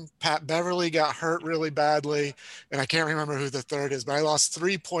season. Pat Beverly got hurt really badly. And I can't remember who the third is, but I lost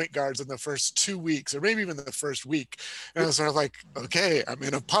 3 point guards in the first 2 weeks, or maybe even the first week. And I was sort of like, okay, I'm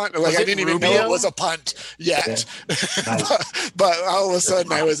in a punt. Like I didn't even know it was a punt yet. Yeah. Nice. but all of a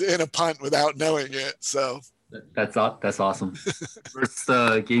sudden I was in a punt without knowing it. So that's awesome. First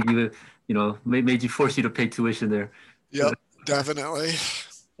gave you, made you force you to pay tuition there. Yep, definitely.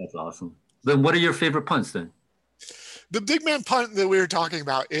 That's awesome. Then what are your favorite punts then? The big man punt that we were talking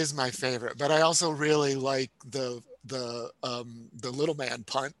about is my favorite, but I also really like the little man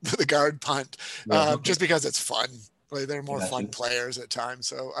punt, the guard punt, just because it's fun. Like they're more fun players at times,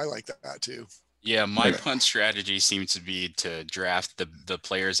 so I like that too. Yeah, my punt strategy seems to be to draft the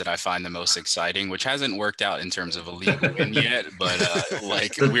players that I find the most exciting, which hasn't worked out in terms of a league win yet. But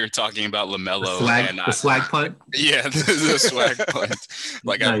like we were talking about LaMelo the swag punt. Yeah, the swag punt.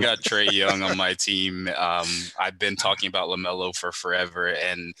 Like nice. I've got Trae Young on my team. I've been talking about LaMelo for forever,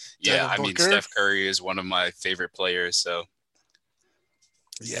 and yeah, I mean Steph Curry is one of my favorite players. So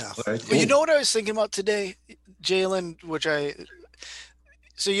yeah, well, you know what I was thinking about today, Jalen,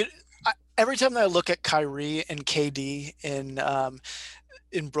 every time that I look at Kyrie and KD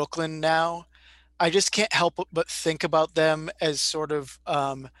in Brooklyn now, I just can't help but think about them as sort of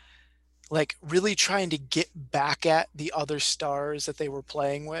like really trying to get back at the other stars that they were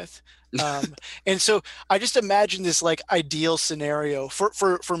playing with. And so I just imagine this like ideal scenario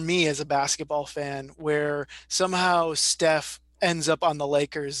for me as a basketball fan where somehow Steph ends up on the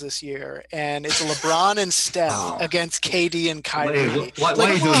Lakers this year, and it's LeBron and Steph against KD and Kyrie.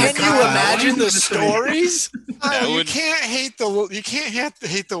 Can you imagine the stories? You can't hate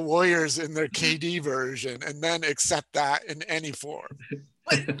the Warriors in their KD version and then accept that in any form.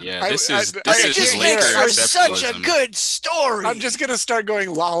 Yeah, this just makes for such a good story. I'm just gonna start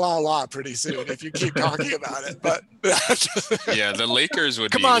going la la la pretty soon if you keep talking about it. But yeah, the Lakers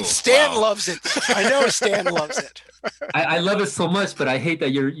would. Come on, Stan loves it. I know Stan loves it. I love it so much, but I hate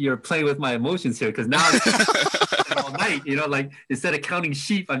that you're playing with my emotions here because now all night, like instead of counting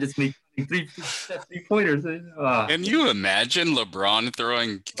sheep, I'm just making three pointers. Can you imagine LeBron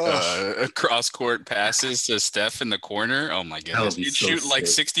throwing cross court passes to Steph in the corner? Oh my goodness, you'd shoot like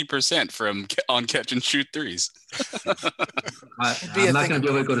 60% from on catch and shoot threes. I'm not gonna be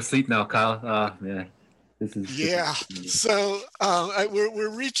able to go to sleep now, Kyle. Yeah. Yeah. So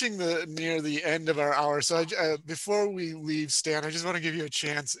we're reaching near the end of our hour. So before we leave, Stan, I just want to give you a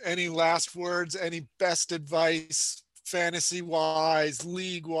chance. Any last words? Any best advice, fantasy wise,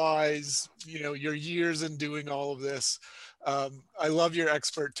 league wise? Your years in doing all of this. I love your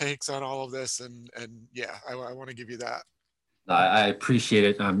expert takes on all of this, and yeah, I want to give you that. I appreciate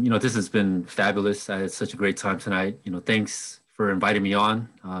it. This has been fabulous. I had such a great time tonight. Thanks for inviting me on.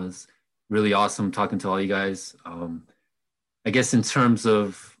 It's really awesome talking to all you guys. I guess in terms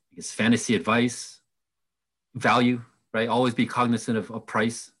of fantasy advice, value, right? Always be cognizant of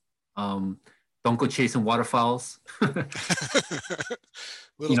price. Don't go chasing waterfowls.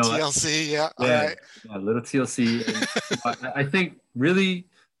 Little TLC, yeah. All right. Yeah, little TLC. And, I think really,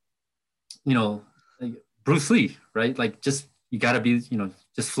 like Bruce Lee, right? Like you got to be,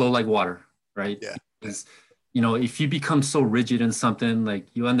 just flow like water, right? Yeah. Because, if you become so rigid in something, like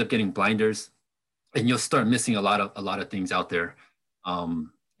you end up getting blinders, and you'll start missing a lot of things out there. And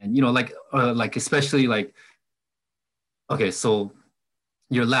like especially like, okay, so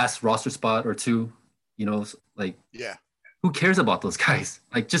your last roster spot or two, like, yeah, who cares about those guys?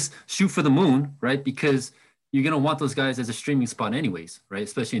 Like, just shoot for the moon, right? Because you're gonna want those guys as a streaming spot anyways, right?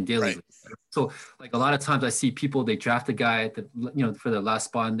 Especially in daily. Right. So like a lot of times I see people, they draft a guy that, for the last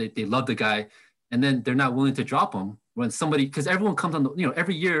spot, and they love the guy, and then they're not willing to drop him when somebody, because everyone comes on the,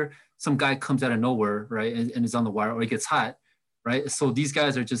 every year some guy comes out of nowhere, right? And is on the wire, or he gets hot, right? So these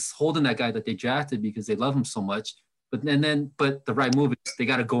guys are just holding that guy that they drafted because they love him so much. But the right move is they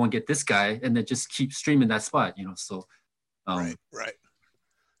got to go and get this guy and then just keep streaming that spot, So, right.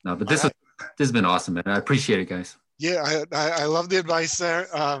 No, but this has been awesome, man. I appreciate it, guys. Yeah, I love the advice there.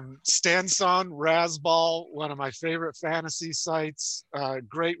 Stanson, Razzball, one of my favorite fantasy sites.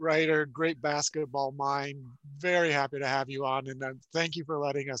 Great writer, great basketball mind. Very happy to have you on, and thank you for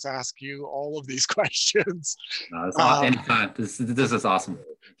letting us ask you all of these questions. Anytime. This is awesome.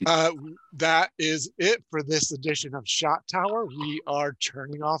 That is it for this edition of Shot Tower. We are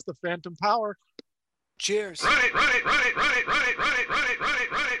turning off the Phantom Power. Cheers. Run it, run it, run it, run it, run it, run it, run it, run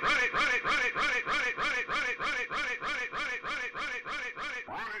it, run it, run it, run it, run it, run it.